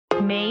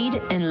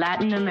Made in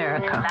Latin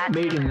America.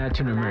 Made in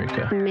Latin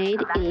America. Made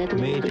in Latin America.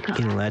 Made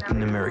in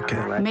Latin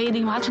America. Made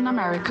in Latin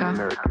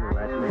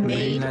America.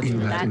 Made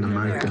in Latin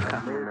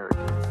America.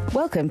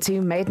 Welcome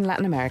to Made in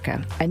Latin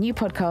America, a new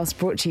podcast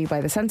brought to you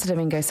by the Santo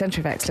Domingo Centre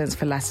of Excellence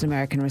for Latin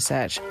American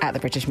Research at the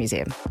British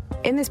Museum.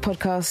 In this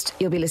podcast,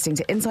 you'll be listening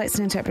to insights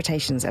and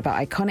interpretations about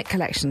iconic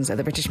collections at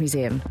the British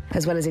Museum,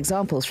 as well as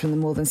examples from the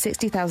more than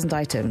 60,000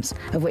 items,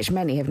 of which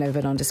many have never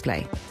been on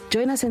display.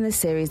 Join us in this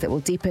series that will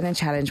deepen and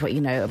challenge what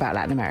you know about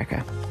Latin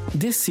America.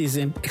 This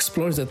season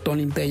explores the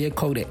Toninteye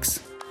Codex,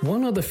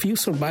 one of the few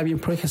surviving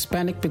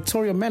pre-Hispanic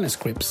pictorial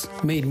manuscripts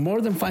made more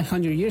than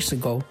 500 years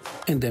ago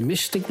in the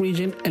Mixtec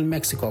region in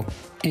Mexico.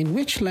 In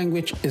which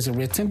language is it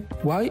written?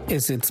 Why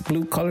is its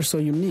blue color so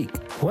unique?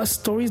 What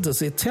stories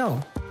does it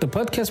tell? The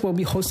podcast will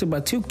be hosted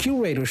by two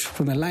curators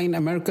from the Latin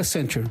America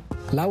Center,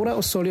 Laura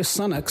Osorio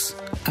Sonax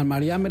and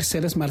Maria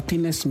Mercedes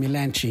Martinez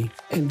Milanchi.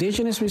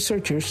 Indigenous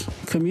researchers,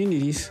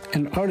 communities,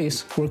 and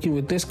artists working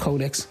with this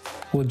codex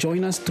will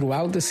join us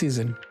throughout the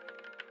season.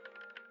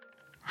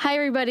 Hi,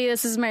 everybody.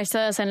 This is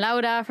Mercedes and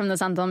Laura from the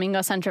Santo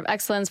Domingo Center of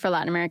Excellence for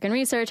Latin American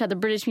Research at the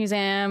British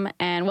Museum,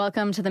 and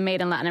welcome to the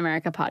Made in Latin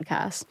America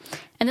podcast.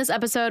 In this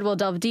episode, we'll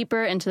delve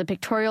deeper into the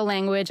pictorial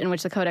language in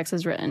which the codex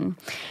is written.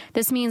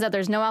 This means that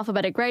there's no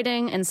alphabetic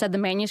writing. Instead, the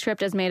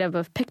manuscript is made up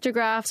of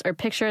pictographs or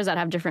pictures that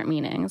have different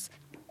meanings.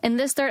 In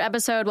this third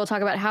episode, we'll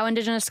talk about how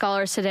Indigenous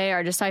scholars today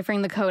are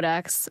deciphering the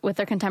codex with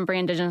their contemporary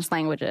Indigenous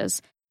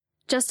languages.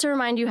 Just to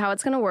remind you how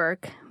it's going to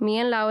work, me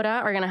and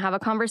Laura are going to have a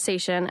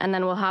conversation, and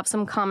then we'll have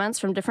some comments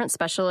from different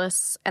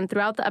specialists, and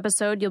throughout the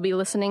episode, you'll be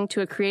listening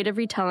to a creative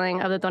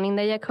retelling of the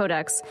Toninteye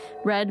Codex,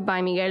 read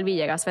by Miguel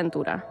Villegas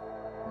Ventura.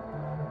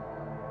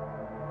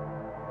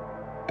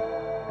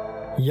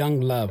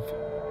 Young love,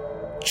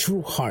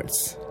 true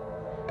hearts,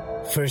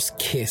 first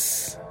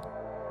kiss.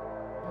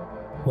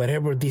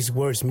 Whatever these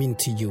words mean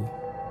to you,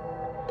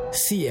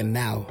 see it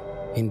now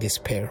in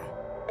despair.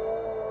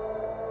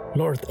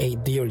 Lord a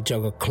dear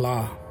jug of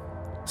claw,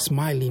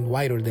 smiling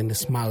wider than the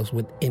smiles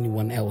with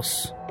anyone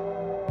else.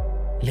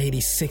 Lady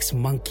Six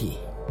Monkey,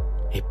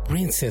 a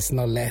princess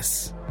no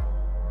less,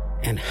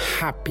 and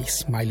happy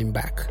smiling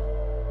back.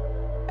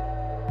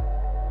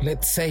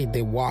 Let's say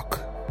they walk,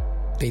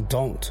 they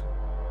don't.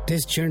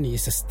 This journey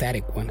is a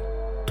static one,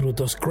 through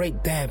those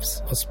great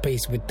depths of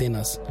space within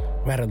us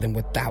rather than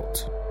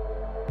without.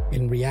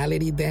 In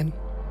reality then,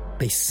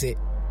 they sit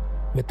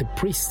with the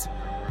priest,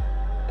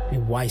 a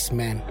wise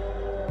man.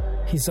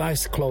 His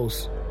eyes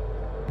closed,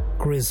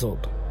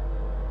 grizzled,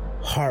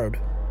 hard.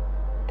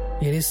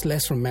 It is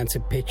less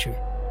romantic picture,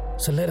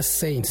 so let us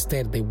say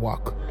instead they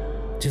walk,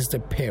 just a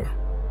pair,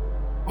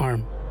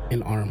 arm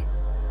in arm.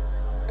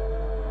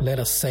 Let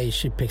us say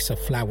she picks a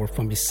flower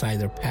from beside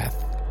their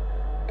path,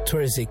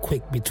 twirls it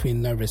quick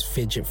between nervous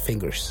fidget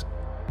fingers.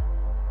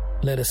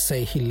 Let us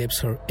say he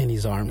lifts her in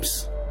his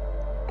arms,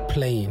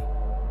 playing,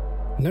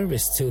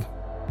 nervous too.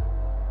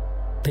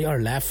 They are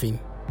laughing,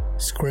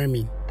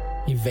 screaming,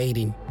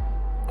 evading,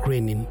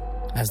 grinning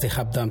as they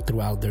have done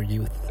throughout their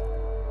youth.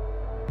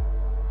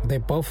 They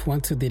both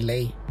want to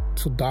delay,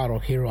 to dawdle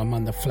here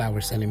among the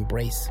flowers and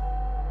embrace.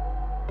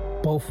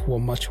 Both will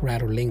much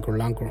rather linger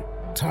longer,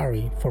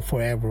 tarry for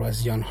forever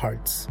as young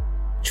hearts,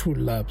 true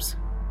loves,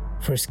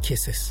 first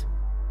kisses.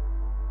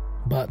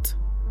 But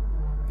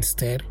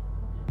instead,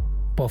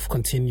 both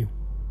continue,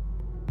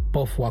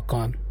 both walk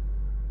on,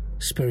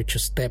 spiritual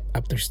step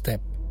after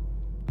step,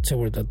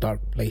 toward the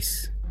dark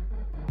place.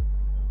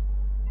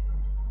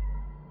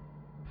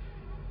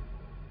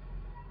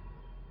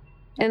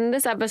 In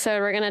this episode,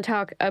 we're going to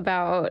talk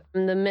about the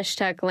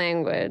Mixtec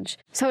language.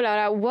 So,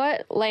 Laura,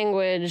 what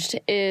language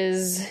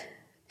is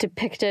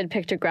depicted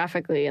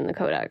pictographically in the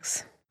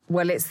codex?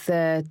 Well, it's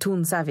the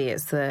Tunsavi,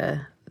 it's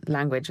the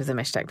language of the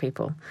Mixtec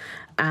people.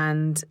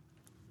 And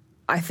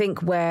I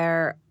think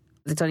where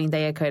the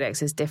Toninteye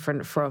Codex is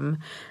different from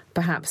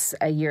perhaps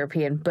a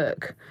European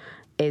book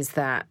is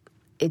that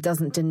it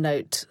doesn't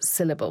denote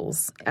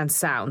syllables and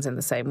sounds in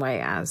the same way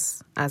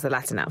as the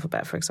Latin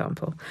alphabet, for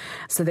example.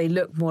 So they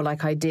look more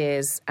like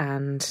ideas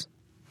and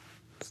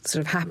sort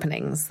of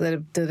happenings that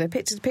are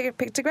pictured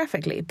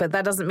pictographically. But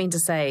that doesn't mean to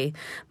say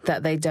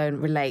that they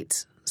don't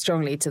relate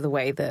strongly to the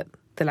way that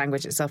the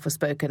language itself was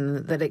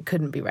spoken, that it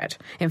couldn't be read.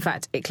 In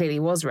fact, it clearly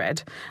was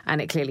read,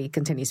 and it clearly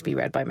continues to be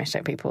read by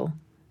Mixtec people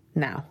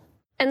now.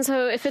 And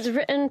so if it's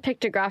written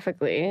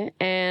pictographically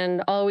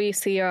and all we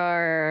see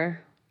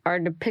are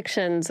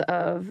depictions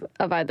of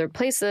either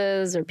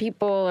places or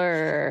people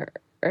or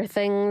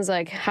things,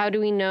 like how do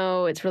we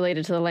know it's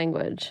related to the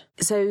language?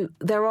 So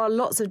there are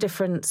lots of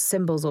different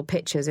symbols or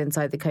pictures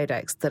inside the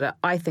codex that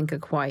I think are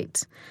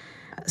quite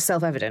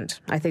self-evident.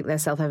 I think they're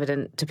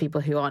self-evident to people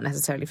who aren't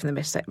necessarily from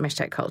the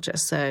Mixtec culture.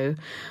 So,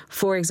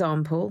 for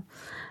example,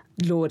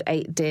 Lord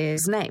Eight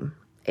Deer's name.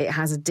 It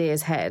has a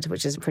deer's head,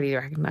 which is pretty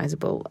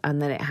recognisable,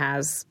 and then it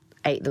has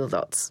 8 little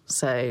dots.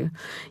 So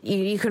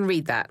you can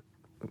read that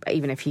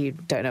even if you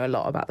don't know a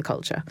lot about the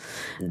culture.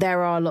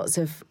 There are lots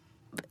of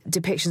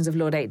depictions of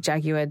Lord Eight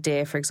Jaguar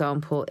deer, for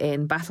example,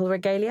 in battle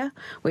regalia,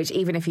 which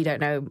even if you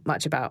don't know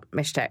much about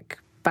Mixtec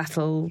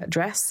battle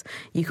dress.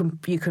 You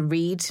can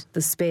read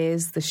the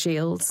spears, the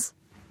shields.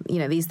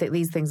 These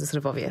things are sort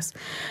of obvious.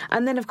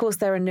 And then, of course,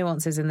 there are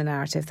nuances in the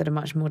narrative that are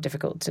much more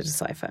difficult to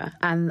decipher.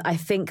 And I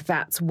think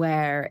that's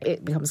where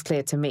it becomes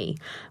clear to me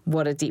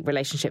what a deep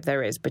relationship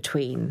there is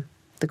between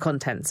the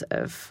contents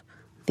of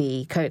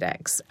the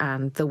codex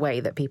and the way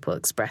that people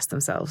express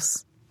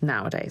themselves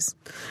nowadays,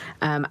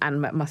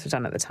 and must have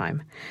done at the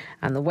time.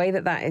 And the way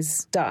that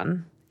is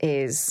done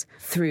is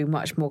through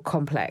much more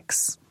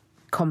complex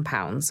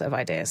compounds of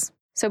ideas.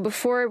 So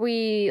before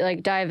we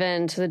dive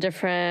into the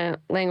different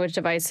language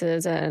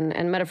devices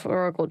and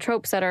metaphorical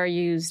tropes that are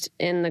used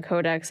in the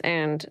codex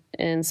and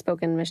in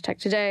spoken Mixtec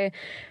today,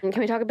 can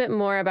we talk a bit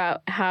more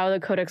about how the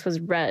codex was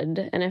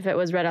read, and if it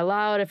was read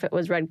aloud, if it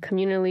was read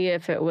communally,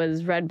 if it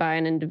was read by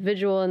an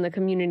individual in the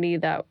community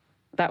that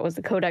was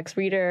the codex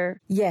reader?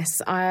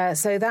 Yes,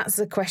 so that's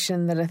a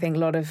question that I think a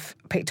lot of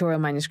pictorial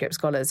manuscript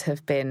scholars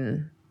have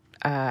been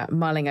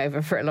mulling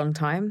over for a long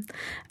time.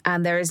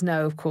 And there's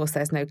no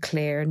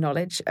clear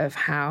knowledge of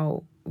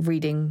how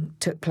reading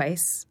took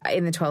place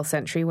in the 12th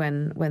century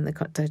when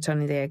the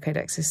Tony Deo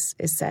Codex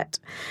is set.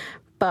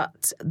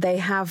 But they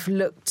have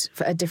looked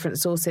at different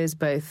sources,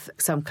 both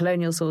some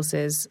colonial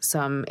sources,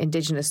 some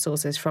indigenous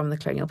sources from the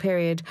colonial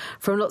period,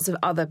 from lots of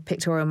other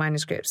pictorial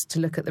manuscripts to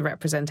look at the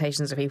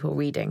representations of people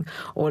reading,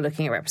 or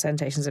looking at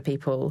representations of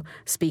people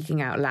speaking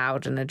out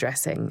loud and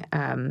addressing,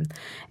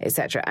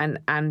 etc.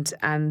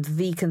 And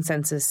the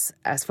consensus,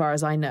 as far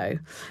as I know,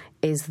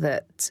 is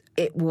that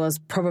it was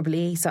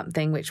probably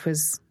something which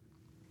was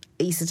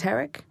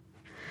esoteric.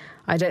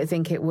 I don't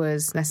think it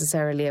was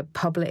necessarily a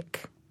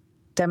public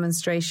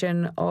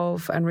demonstration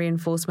of and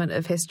reinforcement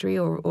of history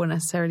or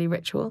necessarily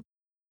ritual.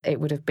 It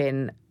would have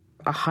been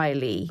a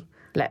highly,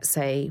 let's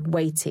say,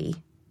 weighty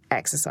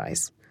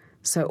exercise.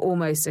 So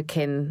almost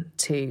akin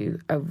to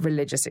a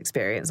religious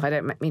experience. I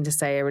don't mean to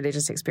say a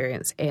religious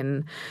experience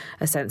in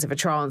a sense of a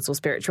trance or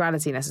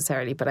spirituality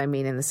necessarily, but I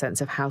mean in the sense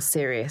of how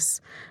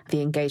serious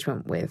the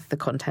engagement with the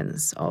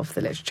contents of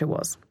the literature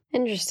was.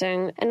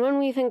 Interesting. And when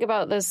we think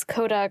about this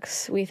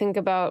codex, we think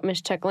about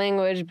Mixtec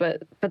language,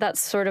 but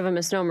that's sort of a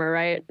misnomer,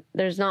 right?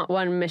 There's not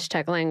one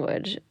Mixtec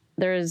language.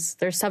 There's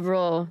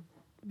several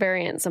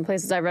variants. Some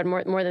places I've read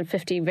more than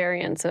 50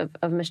 variants of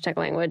Mixtec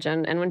language.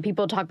 And when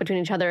people talk between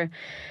each other,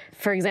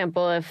 for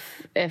example,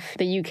 if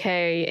the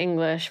UK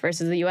English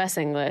versus the US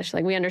English,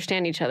 we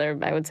understand each other,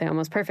 I would say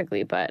almost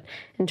perfectly. But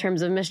in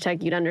terms of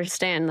Mixtec, you'd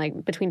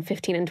understand between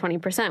 15 and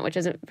 20%, which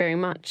isn't very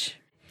much.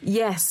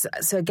 Yes.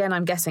 So again,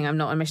 I'm guessing I'm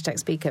not a Mixtec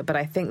speaker, but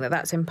I think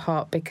that's in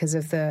part because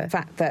of the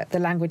fact that the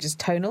language is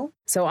tonal.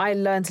 So I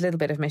learned a little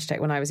bit of Mixtec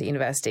when I was at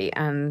university,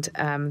 and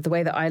the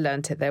way that I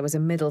learned it, there was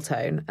a middle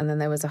tone and then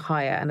there was a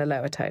higher and a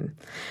lower tone.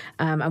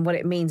 And what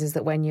it means is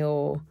that when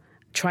you're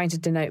trying to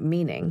denote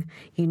meaning,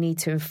 you need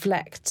to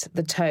inflect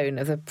the tone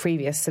of the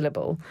previous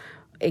syllable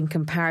in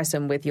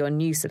comparison with your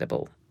new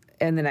syllable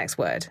in the next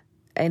word,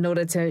 in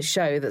order to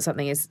show that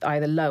something is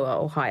either lower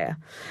or higher.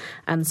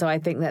 And so I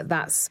think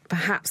that's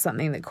perhaps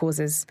something that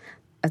causes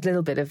a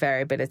little bit of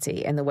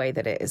variability in the way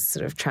that it is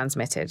sort of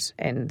transmitted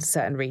in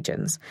certain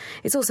regions.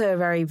 It's also a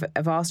very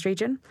vast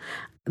region.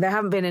 There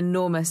haven't been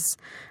enormous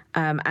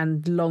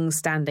and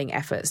long-standing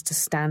efforts to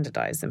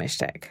standardize the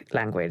Mixtec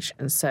language.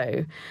 And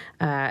so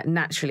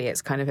naturally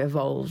it's kind of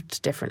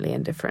evolved differently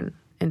in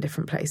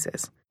different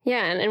places.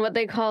 Yeah, and what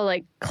they call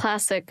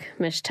classic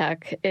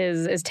Mixtec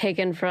is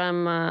taken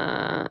from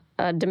a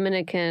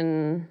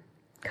Dominican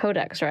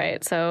codex,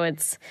 right? So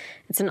it's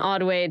an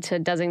odd way to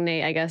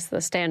designate, I guess,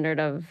 the standard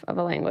of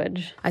a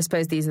language. I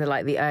suppose these are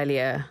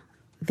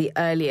the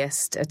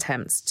earliest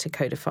attempts to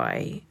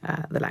codify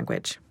the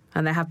language,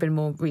 and there have been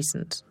more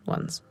recent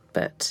ones,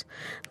 but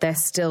there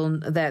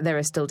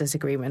is still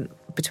disagreement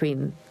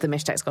between the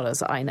Mixtec scholars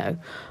that I know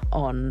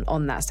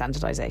on that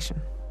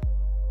standardization.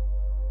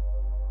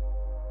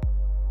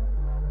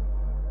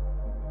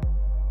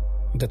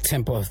 The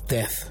Temple of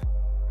Death,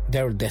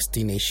 their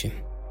destination.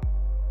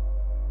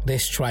 They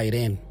stride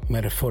in,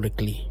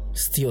 metaphorically,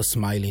 still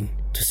smiling,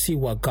 to see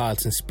what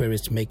gods and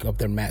spirits make of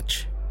their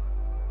match.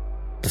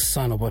 The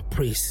son of a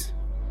priest,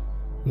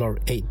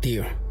 Lord 8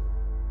 Deer,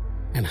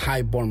 and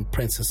high-born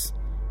princess,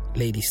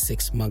 Lady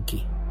 6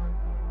 Monkey.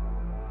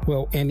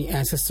 Will any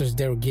ancestors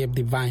dare give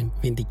divine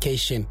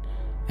vindication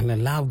and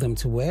allow them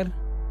to wed?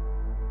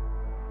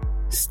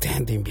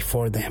 Standing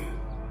before them,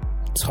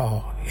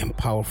 tall and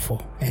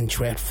powerful and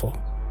dreadful,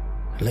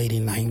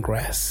 Lady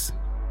Ninegrass,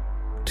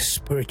 the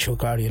spiritual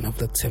guardian of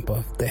the Temple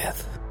of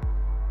Death.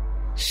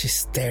 She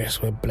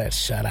stares with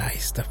bloodshot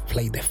eyes that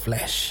flay the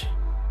flesh,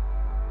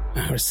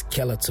 and her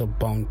skeletal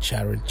bone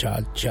charred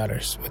jaw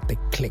jutters with the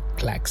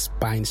click-clack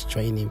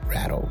spine-straining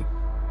rattle.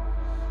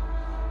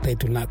 They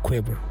do not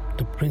quiver,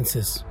 the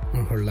princess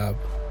or her love.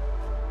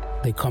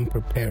 They come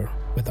prepared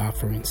with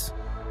offerings.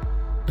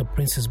 The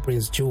princess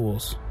brings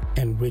jewels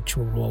and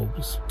ritual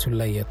robes to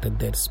lay at the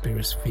dead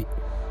spirit's feet.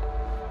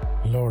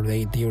 Lord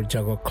 8 Deer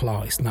Juggle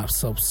Claw is not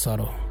so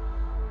subtle.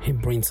 He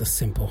brings a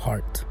simple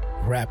heart,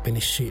 wrapped in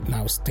a sheet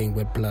now stained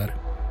with blood.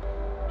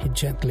 He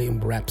gently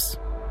unwraps,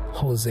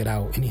 holds it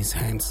out in his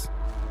hands,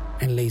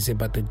 and lays it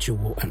by the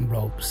jewel and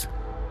robes.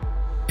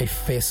 A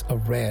fist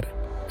of red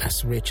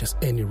as rich as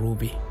any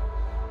ruby.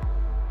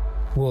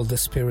 Will the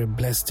spirit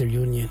bless their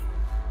union?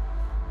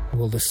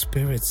 Will the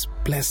spirits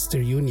bless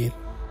their union?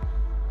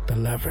 The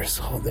lovers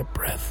hold their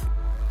breath.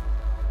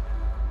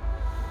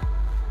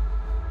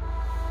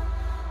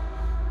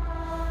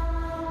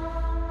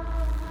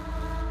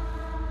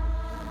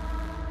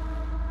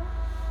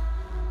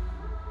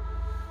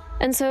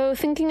 And so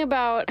thinking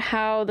about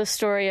how the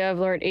story of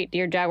Lord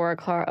Eight-Deer Jaguar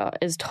Claw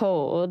is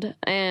told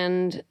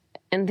and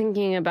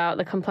thinking about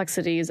the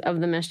complexities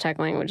of the Mixtec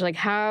language, like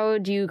how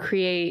do you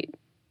create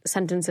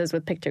sentences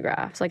with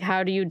pictographs? Like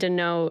how do you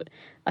denote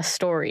a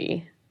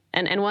story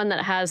and one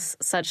that has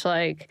such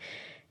like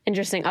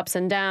interesting ups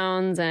and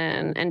downs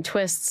and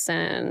twists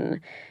and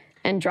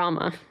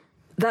drama?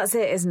 That's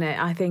it, isn't it?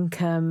 I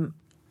think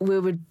we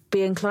would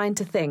be inclined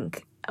to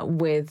think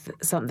with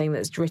something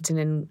that's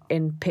written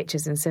in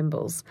pictures and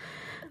symbols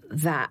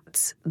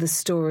that the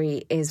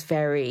story is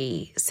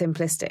very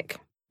simplistic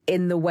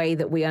in the way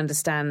that we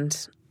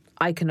understand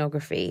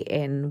iconography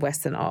in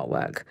Western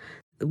artwork.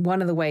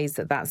 One of the ways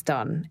that that's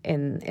done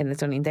in the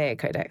Tonindea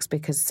Codex,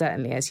 because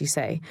certainly, as you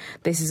say,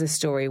 this is a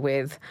story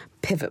with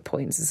pivot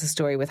points. It's a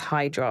story with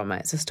high drama.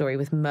 It's a story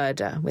with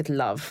murder, with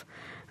love,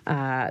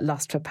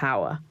 lust for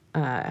power,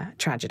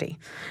 tragedy.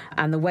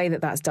 And the way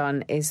that that's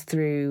done is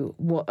through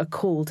what are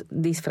called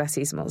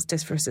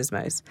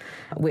disfrasismos,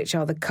 which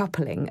are the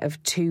coupling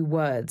of two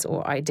words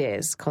or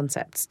ideas,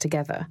 concepts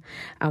together.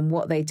 And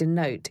what they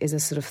denote is a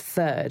sort of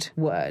third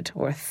word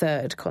or a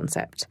third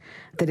concept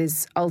that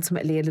is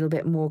ultimately a little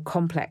bit more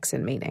complex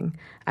in meaning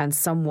and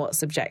somewhat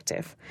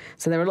subjective.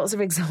 So there are lots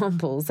of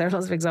examples. There are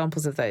lots of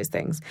examples of those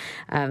things.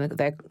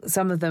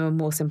 Some of them are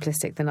more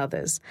simplistic than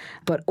others,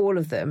 but all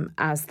of them,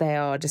 as they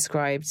are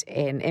described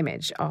in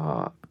image,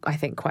 are, I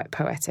think, quite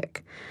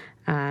poetic.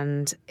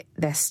 And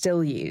they're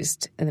still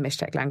used in the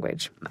Mixtec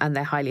language, and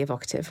they're highly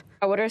evocative.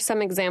 What are some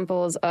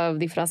examples of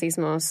the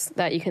frasismos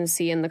that you can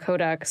see in the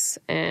Codex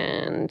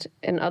and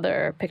in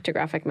other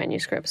pictographic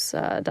manuscripts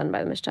done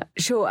by the Mixtec?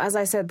 Sure. As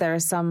I said, there are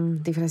some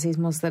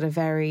frasismos that are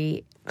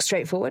very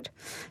straightforward.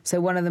 So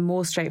one of the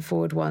more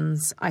straightforward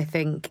ones, I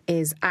think,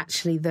 is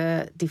actually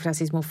the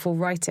frasismo for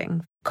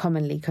writing.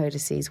 Commonly,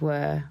 codices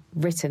were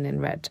written in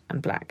red and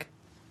black.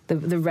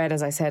 The red,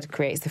 as I said,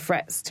 creates the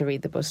frets to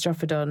read the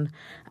boustrophedon,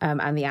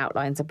 and the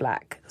outlines are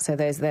black. So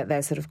they're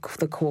sort of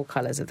the core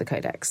colours of the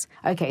codex.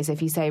 Okay, so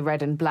if you say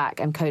red and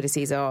black and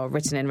codices are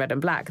written in red and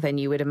black, then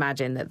you would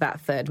imagine that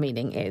third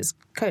meaning is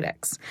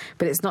codex.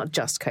 But it's not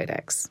just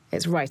codex,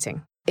 it's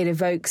writing. It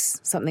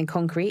evokes something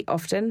concrete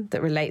often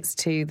that relates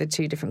to the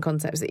two different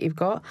concepts that you've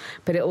got,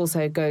 but it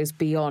also goes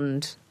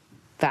beyond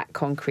that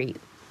concrete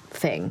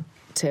thing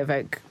to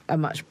evoke a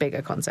much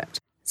bigger concept.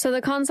 So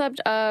the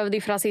concept of the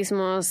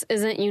frasismos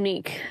isn't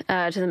unique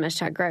to the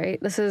Mixtec, right?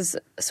 This is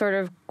sort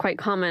of quite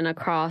common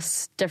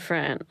across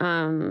different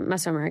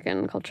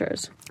Mesoamerican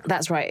cultures.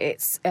 That's right.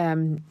 It's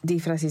the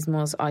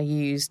frasismos are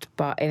used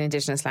in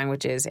indigenous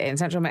languages. In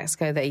central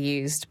Mexico, they're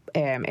used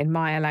in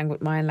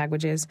Mayan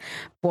languages.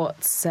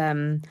 What's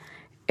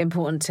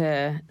important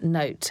to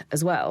note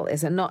as well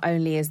is that not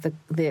only is the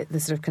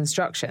sort of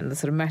construction, the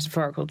sort of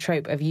metaphorical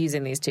trope of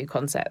using these two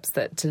concepts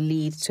that to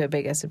lead to a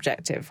bigger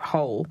subjective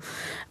whole,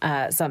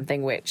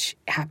 something which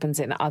happens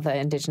in other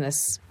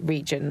indigenous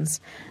regions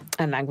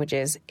and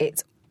languages,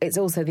 it's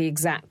also the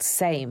exact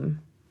same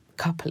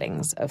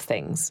couplings of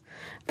things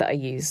that are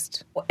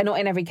used. Not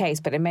in every case,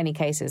 but in many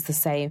cases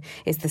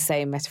it's the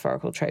same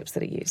metaphorical tropes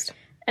that are used.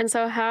 And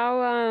so how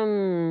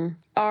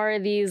are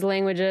these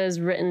languages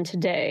written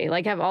today?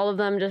 Like, have all of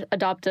them just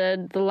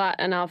adopted the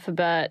Latin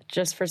alphabet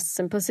just for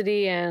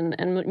simplicity and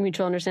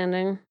mutual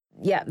understanding?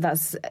 Yeah,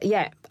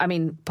 I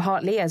mean,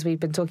 partly, as we've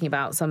been talking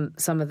about,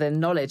 some of the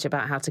knowledge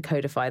about how to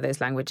codify those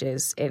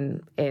languages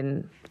in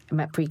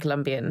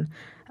pre-Columbian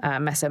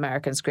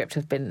Mesoamerican script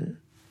have been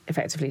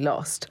effectively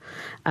lost.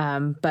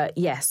 But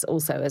yes,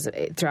 also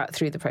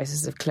through the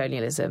process of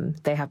colonialism,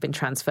 they have been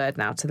transferred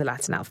now to the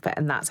Latin alphabet,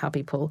 and that's how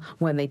people,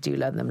 when they do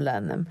learn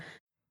them.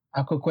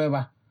 Ako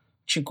cueva,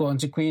 chico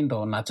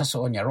antiquindo na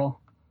taso onyaro,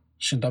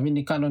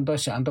 shindominicano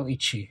dosi ando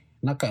ichi,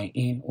 naka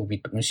in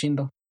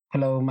ubitumushindo.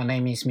 Hello, my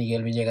name is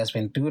Miguel Villegas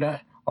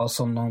Ventura,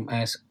 also known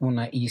as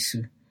Una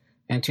Isu.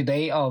 And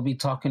today I'll be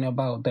talking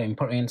about the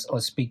importance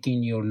of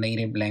speaking your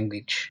native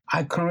language.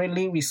 I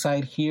currently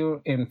reside here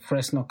in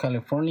Fresno,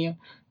 California,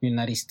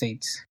 United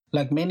States.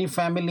 Like many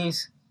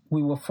families,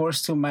 we were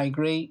forced to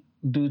migrate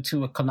due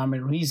to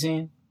economic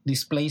reasons,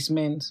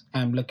 displacements,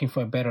 and looking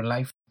for a better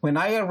life. When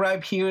I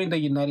arrived here in the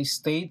United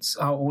States,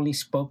 I only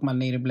spoke my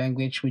native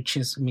language, which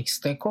is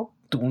Mixteco,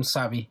 Tu'un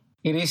Sabi.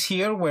 It is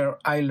here where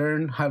I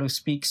learned how to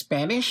speak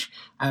Spanish,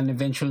 and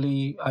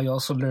eventually I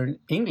also learned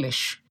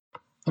English.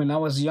 When I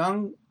was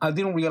young, I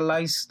didn't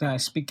realize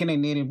that speaking a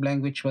native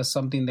language was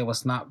something that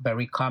was not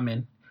very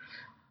common.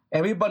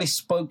 Everybody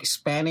spoke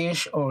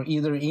Spanish or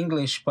either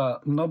English,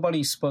 but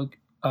nobody spoke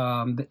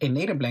a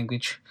native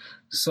language.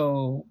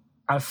 So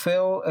I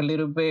felt a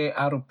little bit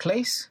out of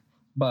place,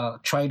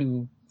 but tried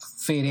to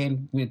fit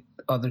in with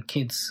other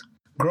kids.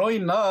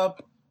 Growing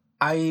up,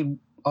 I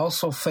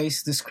also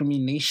faced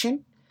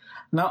discrimination,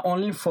 not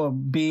only for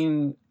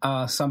being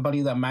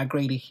somebody that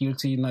migrated here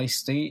to the United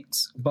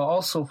States, but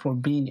also for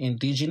being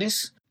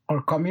indigenous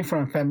or coming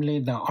from a family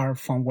that are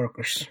farm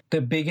workers. The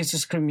biggest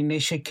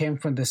discrimination came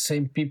from the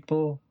same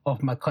people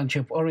of my country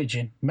of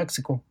origin,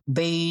 Mexico.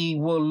 They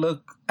will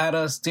look at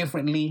us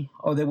differently,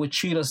 or they would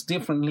treat us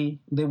differently.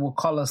 They will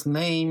call us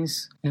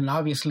names, and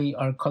obviously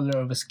our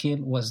color of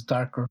skin was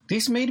darker.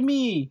 This made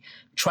me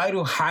try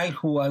to hide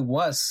who I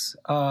was.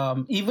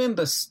 Even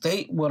the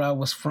state where I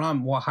was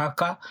from,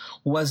 Oaxaca,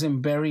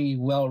 wasn't very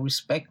well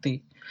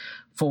respected.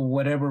 For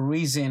whatever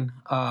reason,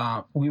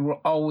 we were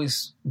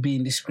always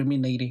being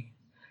discriminated.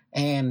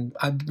 And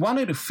I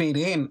wanted to fit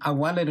in. I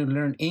wanted to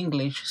learn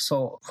English.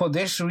 So for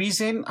this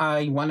reason,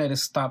 I wanted to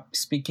stop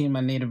speaking my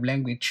native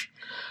language.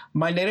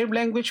 My native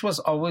language was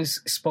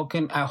always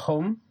spoken at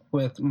home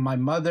with my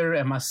mother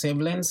and my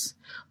siblings.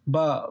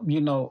 But,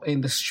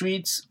 in the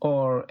streets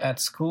or at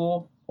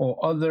school or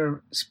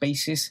other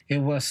spaces,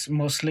 it was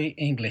mostly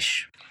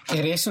English.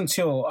 It is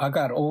until I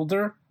got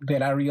older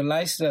that I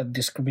realized that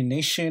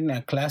discrimination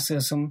and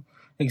classism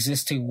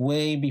existed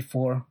way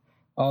before,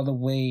 all the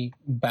way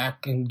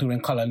back during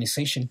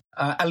colonization.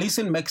 At least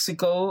in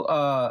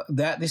Mexico,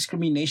 that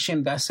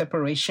discrimination, that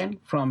separation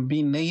from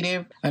being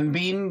native and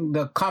being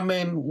the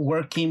common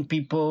working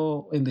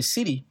people in the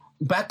city.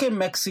 Back in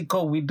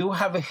Mexico, we do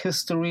have a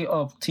history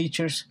of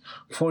teachers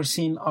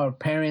forcing our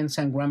parents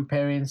and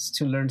grandparents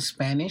to learn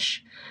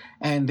Spanish,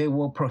 and they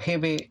will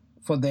prohibit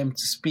for them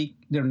to speak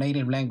their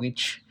native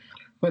language.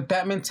 With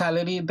that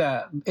mentality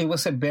that it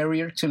was a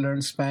barrier to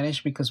learn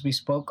Spanish because we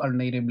spoke our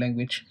native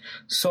language.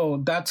 So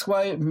that's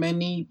why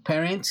many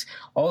parents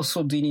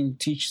also didn't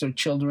teach their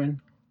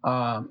children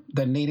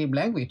the native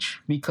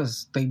language,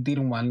 because they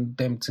didn't want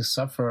them to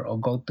suffer or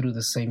go through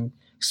the same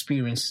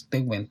experience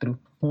they went through.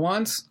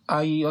 Once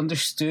I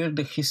understood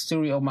the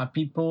history of my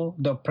people,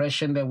 the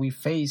oppression that we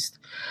faced,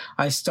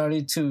 I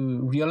started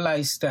to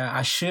realize that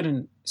I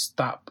shouldn't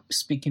stop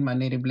speaking my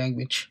native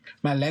language.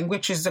 My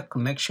language is the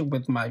connection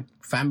with my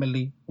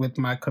family, with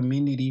my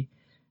community,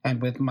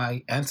 and with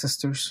my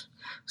ancestors.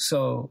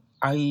 So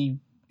I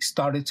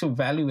started to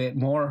value it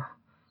more.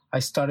 I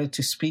started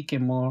to speak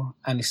it more,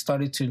 and I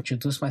started to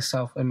introduce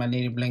myself in my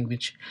native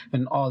language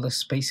in all the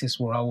spaces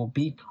where I will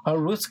be. Our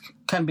roots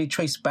can be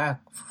traced back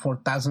for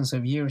thousands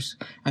of years,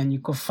 and you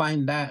could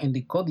find that in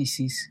the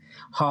codices,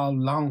 how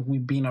long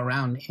we've been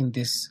around in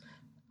this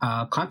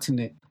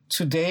continent.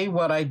 Today,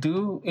 what I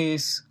do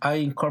is I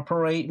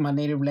incorporate my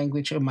native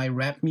language in my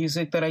rap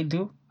music that I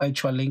do, a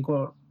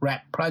trilingual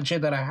rap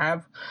project that I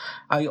have.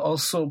 I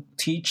also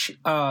teach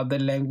the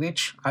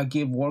language. I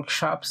give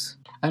workshops.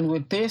 And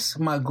with this,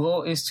 my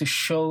goal is to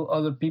show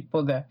other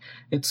people that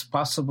it's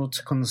possible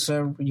to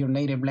conserve your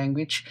native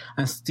language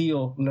and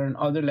still learn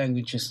other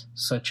languages,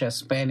 such as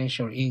Spanish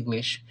or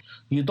English.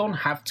 You don't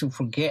have to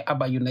forget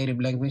about your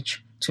native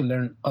language to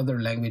learn other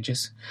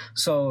languages.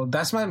 So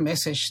that's my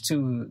message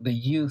to the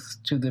youth,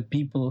 to the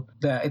people,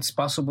 that it's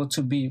possible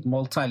to be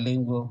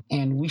multilingual.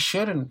 And we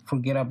shouldn't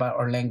forget about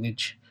our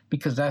language,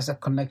 because that's a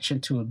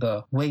connection to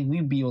the way we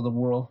view the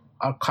world,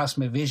 our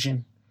cosmic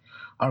vision,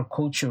 our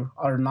culture,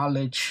 our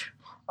knowledge,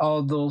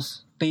 all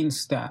those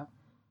things that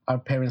our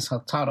parents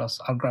have taught us,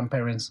 our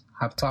grandparents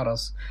have taught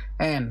us,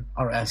 and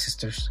our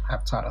ancestors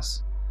have taught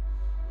us.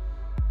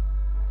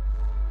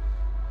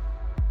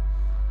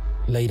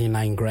 Lady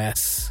Nine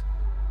Grass,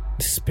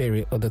 the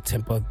spirit of the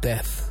temple of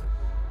death,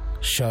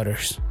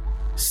 shudders,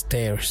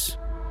 stares,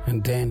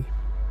 and then,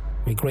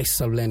 with great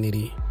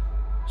solemnity,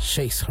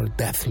 shakes her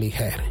deathly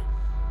head.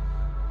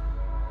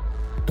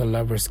 The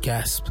lovers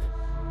gasp.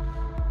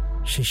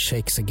 She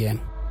shakes again.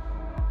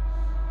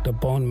 The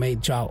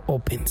bone-made jaw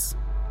opens.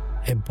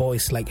 A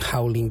voice like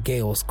howling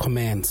gales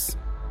commands.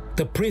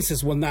 The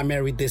princess will not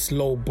marry this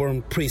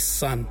low-born priest's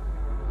son.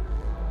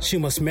 She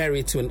must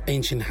marry to an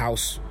ancient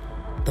house.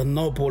 The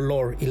noble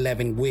Lord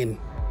 11 win.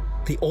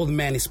 The old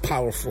man is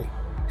powerful.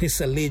 His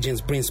allegiance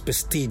brings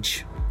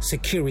prestige,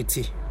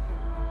 security.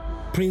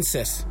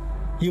 Princess,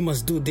 you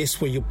must do this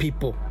for your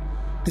people.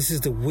 This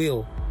is the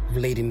will of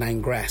Lady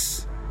Nine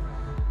Grass.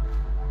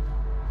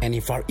 And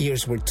if our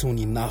ears were tuned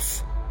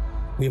enough,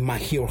 we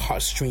might hear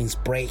heartstrings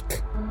break.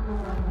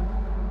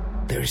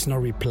 There is no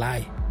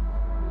reply.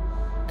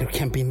 There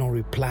can be no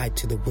reply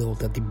to the will of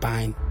the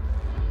divine.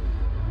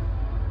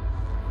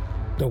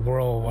 The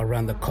world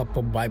around the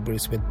couple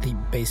vibrates with deep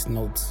bass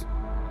notes,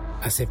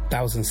 as if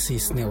thousand sea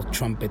snail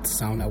trumpets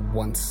sound at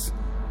once,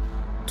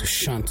 to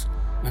shunt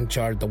and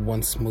jar the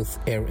once smooth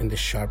air in the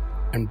sharp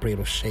and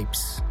brittle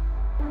shapes.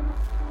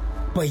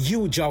 But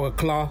you, Jawa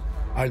Claw,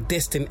 are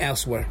destined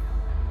elsewhere.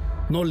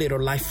 No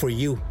little life for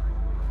you.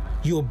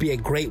 You will be a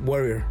great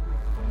warrior.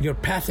 Your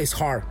path is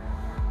hard,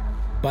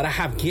 but I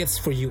have gifts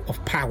for you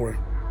of power.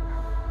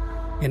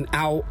 An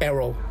owl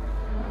arrow,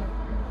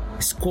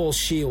 a skull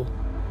shield,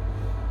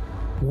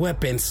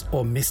 weapons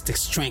of mystic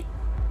strength,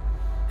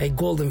 a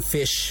golden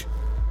fish,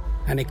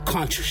 and a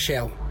conch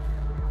shell.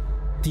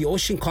 The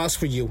ocean calls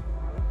for you,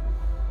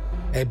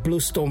 a blue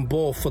stone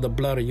bowl for the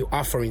blood of your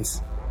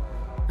offerings,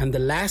 and the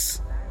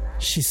last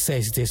She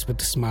says this with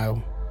a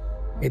smile,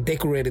 a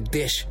decorated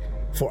dish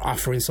for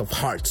offerings of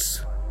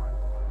hearts.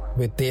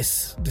 With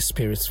this, the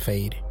spirits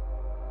fade.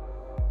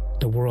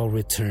 The world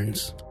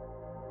returns.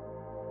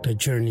 The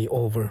journey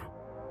over,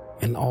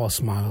 and all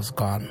smiles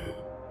gone.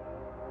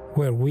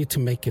 Were we to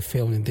make a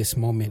film in this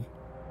moment,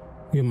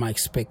 we might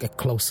expect a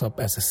close-up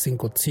as a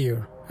single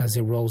tear as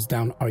it rolls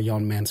down our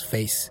young man's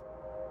face.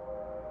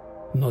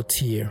 No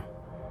tear.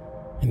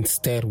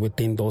 Instead,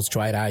 within those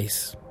dried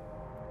eyes,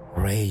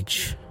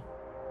 rage.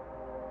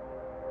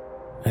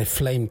 A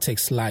flame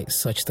takes light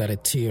such that a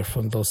tear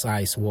from those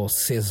eyes will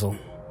sizzle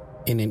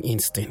in an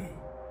instant.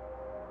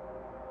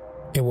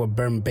 It will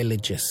burn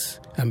villages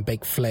and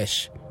bake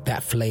flesh,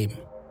 that flame.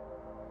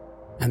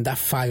 And that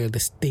fire that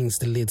stings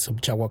the lids of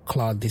Jaguar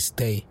Claw this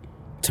day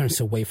turns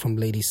away from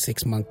Lady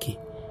Six Monkey,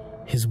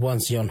 his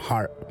once young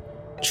heart,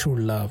 true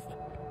love,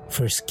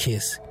 first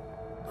kiss,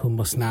 who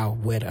must now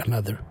wed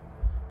another.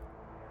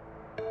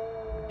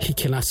 He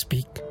cannot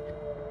speak.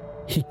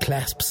 He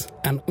clasps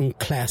and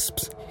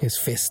unclasps his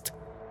fist,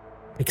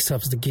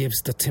 accepts the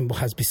gifts the temple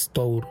has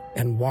bestowed,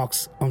 and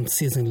walks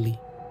unceasingly,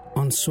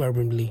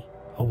 unswervingly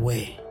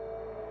away.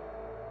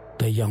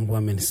 The young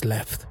woman is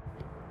left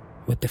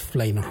with the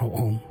flame of her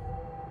own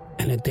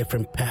and a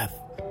different path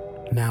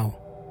now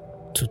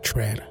to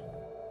tread.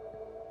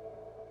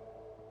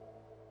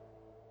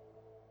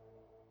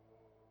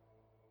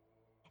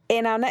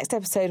 In our next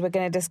episode, we're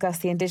going to discuss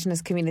the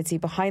indigenous community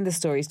behind the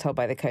stories told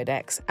by the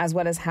Codex, as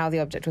well as how the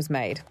object was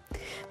made.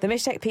 The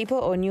Mixtec people,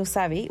 or New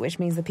Savi, which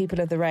means the people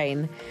of the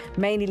rain,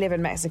 mainly live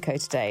in Mexico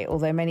today,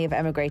 although many have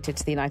emigrated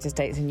to the United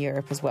States and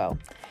Europe as well.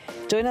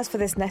 Join us for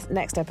this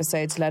next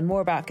episode to learn more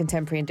about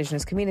contemporary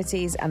indigenous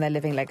communities and their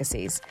living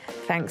legacies.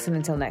 Thanks, and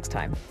until next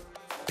time.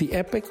 The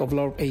Epic of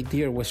Lord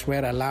Adir was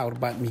read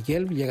aloud by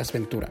Miguel Villegas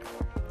Ventura.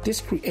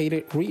 This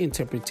creative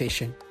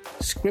reinterpretation,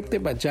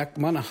 scripted by Jack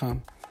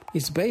Monahan,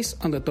 is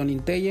based on the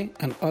Toninteye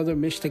and other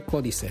Mixtec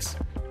codices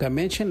that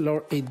mention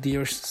Lord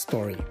Adir's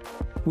story.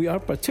 We are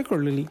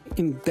particularly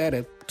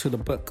indebted to the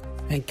book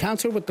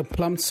Encounter with the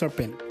Plumed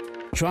Serpent,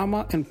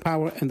 Drama and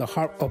Power in the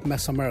Heart of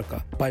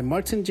Mesoamerica by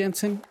Martin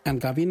Jensen and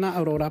Gavina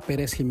Aurora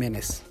Perez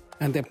Jimenez,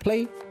 and the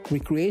play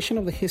Recreation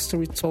of the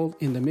History Told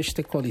in the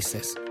Mixtec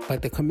Codices by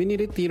the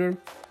community theater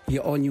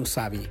Yo New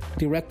Savi,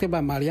 directed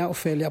by Maria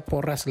Ofelia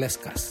Porras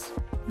Lescas.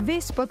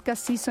 This podcast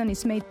season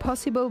is made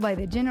possible by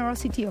the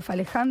generosity of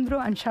Alejandro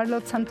and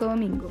Charlotte Santo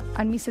Domingo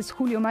and Mrs.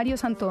 Julio Mario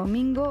Santo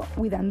Domingo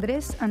with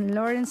Andres and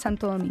Lauren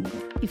Santo Domingo.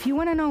 If you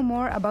want to know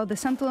more about the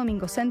Santo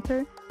Domingo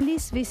Center,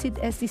 please visit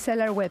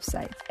SDCellar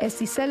website,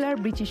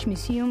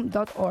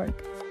 sdcellarbritishmuseum.org.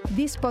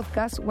 This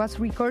podcast was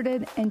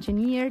recorded,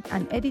 engineered,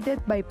 and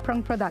edited by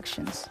Prunk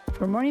Productions.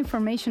 For more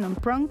information on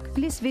Prunk,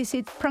 please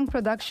visit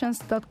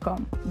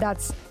prunkproductions.com.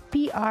 That's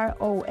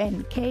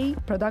PRONK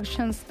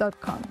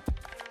productions.com.